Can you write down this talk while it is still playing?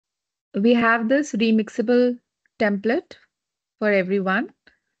we have this remixable template for everyone.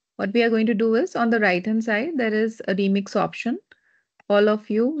 What we are going to do is on the right hand side, there is a remix option. All of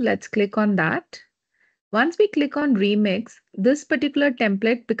you, let's click on that. Once we click on remix, this particular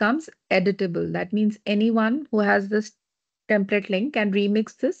template becomes editable. That means anyone who has this template link can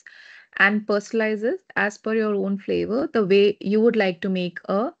remix this and personalize it as per your own flavor, the way you would like to make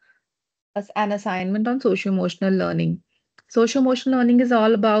an assignment on social emotional learning. Social emotional learning is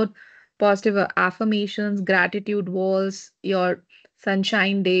all about positive affirmations, gratitude walls, your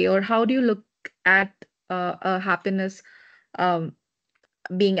sunshine day, or how do you look at a happiness, um,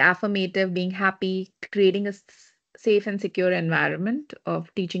 being affirmative, being happy, creating a safe and secure environment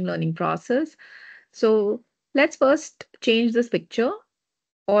of teaching learning process. So let's first change this picture.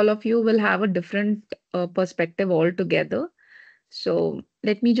 All of you will have a different perspective altogether. So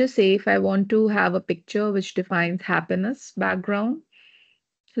let me just say if I want to have a picture which defines happiness background,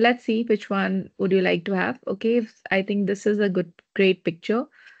 let's see which one would you like to have. Okay, I think this is a great picture.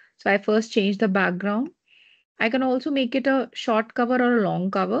 So I first change the background. I can also make it a short cover or a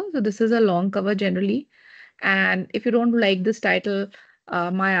long cover. So this is a long cover generally. And if you don't like this title,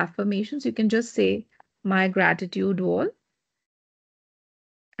 my affirmations, you can just say my gratitude wall.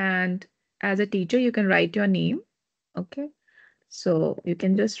 And as a teacher, you can write your name. Okay. So you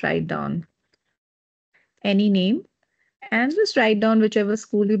can just write down any name and just write down whichever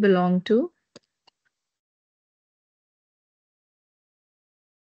school you belong to.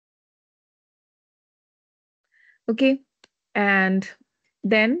 Okay. And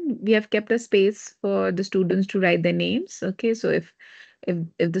then we have kept a space for the students to write their names. Okay. So if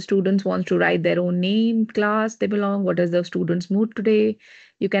the students want to write their own name, class they belong, what is the student's mood today,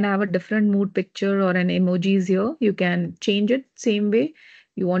 you can have a different mood picture or an emojis here. You can change it same way.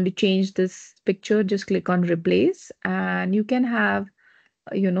 You want to change this picture, just click on replace and you can have,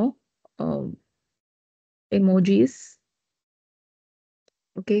 you know, um, emojis.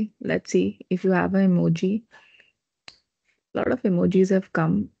 Okay, let's see if you have an emoji. A lot of emojis have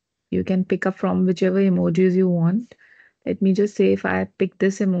come. You can pick up from whichever emojis you want. Let me just say if I pick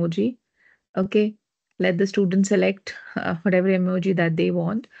this emoji, okay, let the student select whatever emoji that they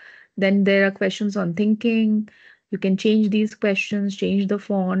want. Then there are questions on thinking. You can change these questions, change the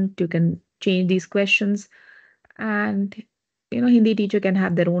font. You can change these questions. And, Hindi teacher can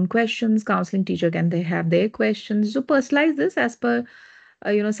have their own questions. Counseling teacher can they have their questions. So personalize this as per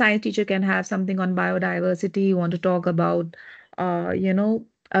science teacher can have something on biodiversity. You want to talk about,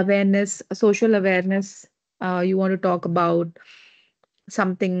 awareness, social awareness. You want to talk about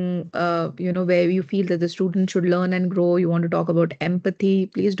something, where you feel that the student should learn and grow. You want to talk about empathy.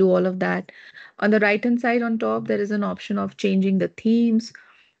 Please do all of that. On the right hand side on top, there is an option of changing the themes.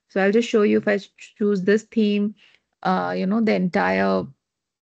 So I'll just show you if I choose this theme, the entire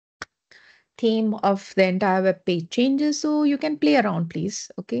theme of the entire web page changes. So you can play around,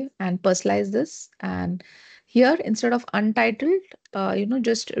 please. Okay. And personalize this. And here, instead of untitled,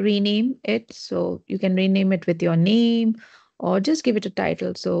 just rename it. So you can rename it with your name or just give it a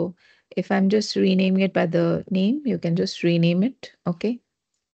title. So if I'm just renaming it by the name, you can just rename it. Okay.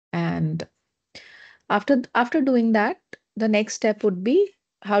 And after doing that, the next step would be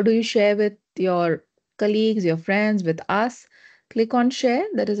how do you share with your colleagues, your friends, with us? Click on share.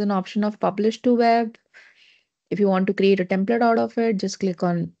 There is an option of publish to web. If you want to create a template out of it, just click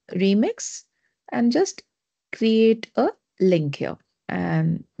on remix and just create a link here.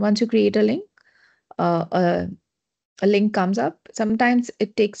 And once you create a link, uh, a, a link comes up. Sometimes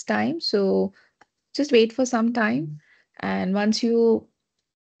it takes time. So just wait for some time. And once you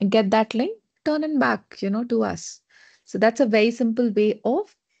get that link, turn it back, to us. So that's a very simple way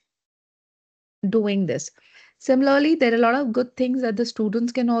of doing this. Similarly, there are a lot of good things that the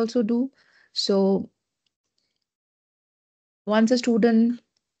students can also do. So once a student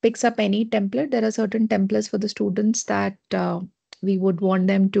picks up any template, there are certain templates for the students that we would want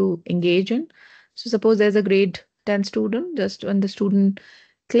them to engage in. So suppose there's a grade 10 student, just when the student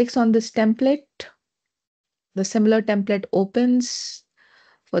clicks on this template, the similar template opens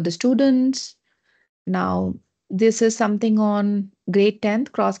for the students. Now, this is something on grade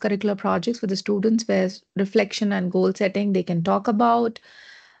 10th cross-curricular projects for the students where reflection and goal setting they can talk about.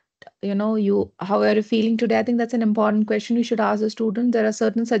 You how are you feeling today? I think that's an important question you should ask the student. There are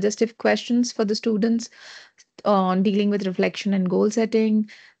certain suggestive questions for the students on dealing with reflection and goal setting.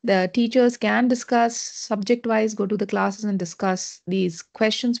 The teachers can discuss subject wise, go to the classes and discuss these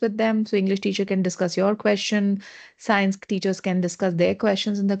questions with them. So English teacher can discuss your question, science teachers can discuss their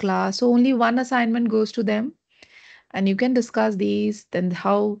questions in the class. So only one assignment goes to them and you can discuss these. Then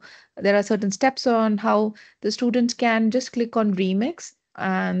how there are certain steps on how the students can just click on remix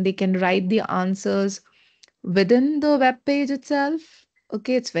and they can write the answers within the web page itself.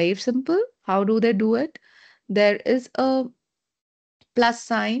 Okay, it's very simple. How do they do it? There is a plus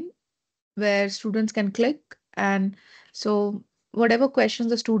sign where students can click, and so whatever questions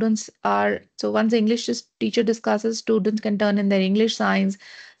the students are, so once the teacher discusses, students can turn in their English, science,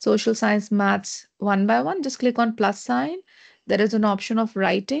 social science, maths one by one. Just click on plus sign. There is an option of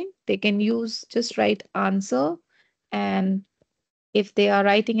writing. They can use just write answer, and if they are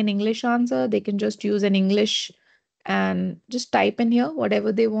writing an English answer, they can just use an English and just type in here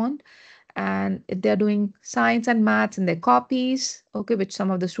whatever they want. And if they're doing science and maths in their copies, okay, which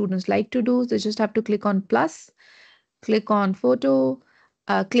some of the students like to do, they just have to click on plus, click on photo,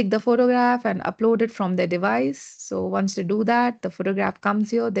 click the photograph and upload it from their device. So once they do that, the photograph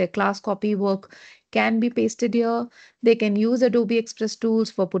comes here, their class copy work can be pasted here. They can use Adobe Express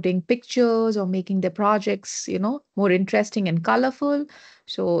tools for putting pictures or making their projects, more interesting and colorful.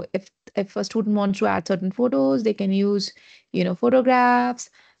 So if a student wants to add certain photos, they can use, photographs.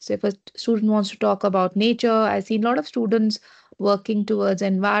 So if a student wants to talk about nature, I've seen a lot of students working towards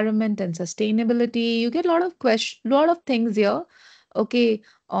environment and sustainability. You get a lot of things here. Okay,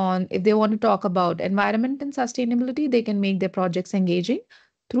 on if they want to talk about environment and sustainability, they can make their projects engaging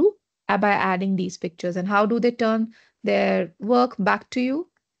through by adding these pictures. And how do they turn their work back to you,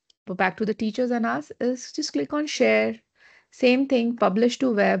 back to the teachers and us? Is just click on share. Same thing, publish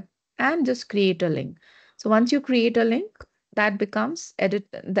to web, and just create a link. So once you create a link, that becomes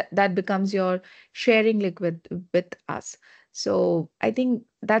your sharing link with us. So I think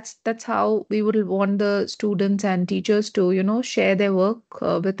that's how we would want the students and teachers to, share their work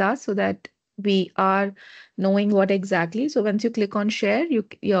with us, so that we are knowing what exactly. So once you click on share,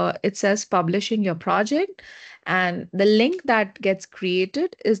 it says publishing your project, and the link that gets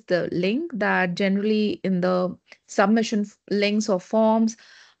created is the link that generally in the submission links or forms,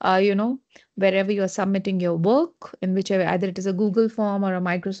 wherever you're submitting your work, in whichever, either it is a Google form or a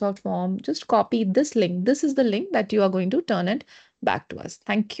Microsoft form, just copy this link. This is the link that you are going to turn it back to us.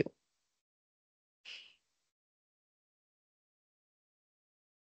 Thank you.